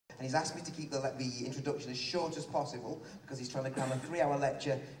and he's asked me to keep the introduction as short as possible because he's trying to cram a 3-hour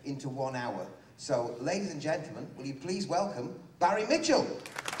lecture into 1 hour. So, ladies and gentlemen, will you please welcome Barry Mitchell?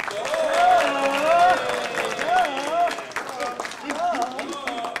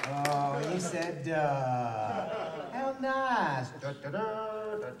 Oh, he said, how nice.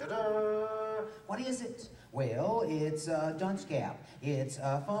 What is it? Well, it's a dunce cap, it's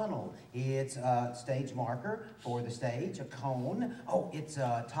a funnel, it's a stage marker for the stage, a cone. Oh, it's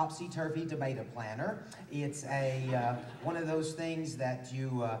a topsy-turvy tomato planter. It's a one of those things that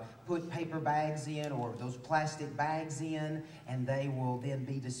you put paper bags in or those plastic bags in, and they will then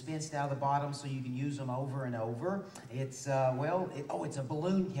be dispensed out of the bottom so you can use them over and over. It's, it's a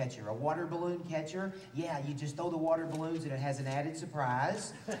balloon catcher, a water balloon catcher. Yeah, you just throw the water balloons and it has an added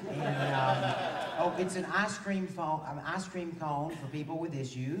surprise. And, it's an ice cream cone for people with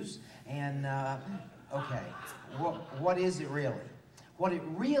issues. And, okay, what is it really? What it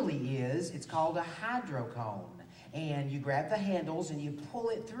really is, it's called a hydrocone. And you grab the handles and you pull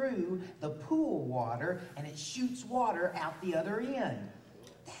it through the pool water and it shoots water out the other end.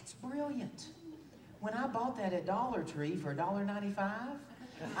 That's brilliant. When I bought that at Dollar Tree for $1.95,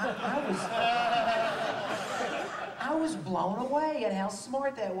 I was blown away at how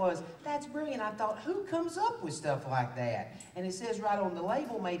smart that was. That's brilliant. I thought, who comes up with stuff like that? And it says right on the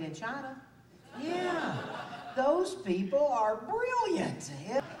label, made in China. Yeah, those people are brilliant.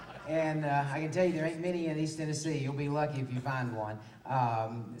 Yeah. And I can tell you there ain't many in East Tennessee. You'll be lucky if you find one.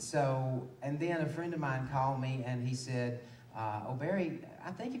 And then a friend of mine called me and he said, oh, Barry,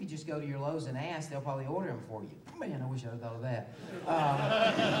 I think if you just go to your Lowe's and ask, they'll probably order them for you. Man, I wish I'd have thought of that.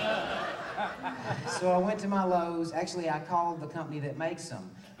 So I went to my Lowe's. Actually, I called the company that makes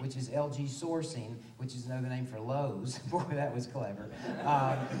them, which is LG Sourcing, which is another name for Lowe's. Boy, that was clever.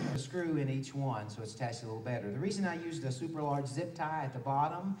 A screw in each one, so it's attached a little better. The reason I used a super large zip tie at the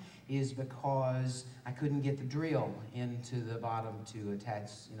bottom is because I couldn't get the drill into the bottom to attach,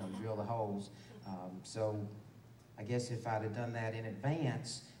 drill the holes. So I guess if I'd have done that in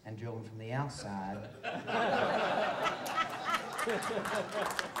advance and drilled them from the outside,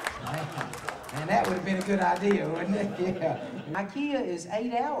 and that would have been a good idea, wouldn't it? Yeah. IKEA is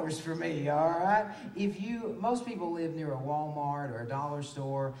 8 hours for me, all right? Most people live near a Walmart or a dollar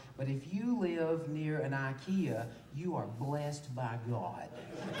store, but if you live near an IKEA, you are blessed by God.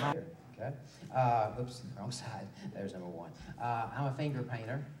 Okay? Oops, wrong side. There's number one. I'm a finger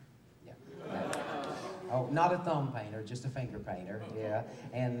painter. Yeah. Oh, not a thumb painter, just a finger painter, yeah.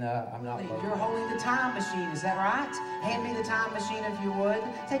 And I'm not... You're holding the time machine, is that right? Hand me the time machine if you would.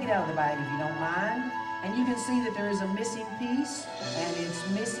 Take it out of the bag if you don't mind. And you can see that there is a missing piece, and it's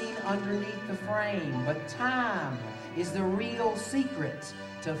missing underneath the frame. But time is the real secret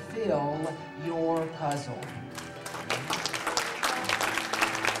to fill your puzzle.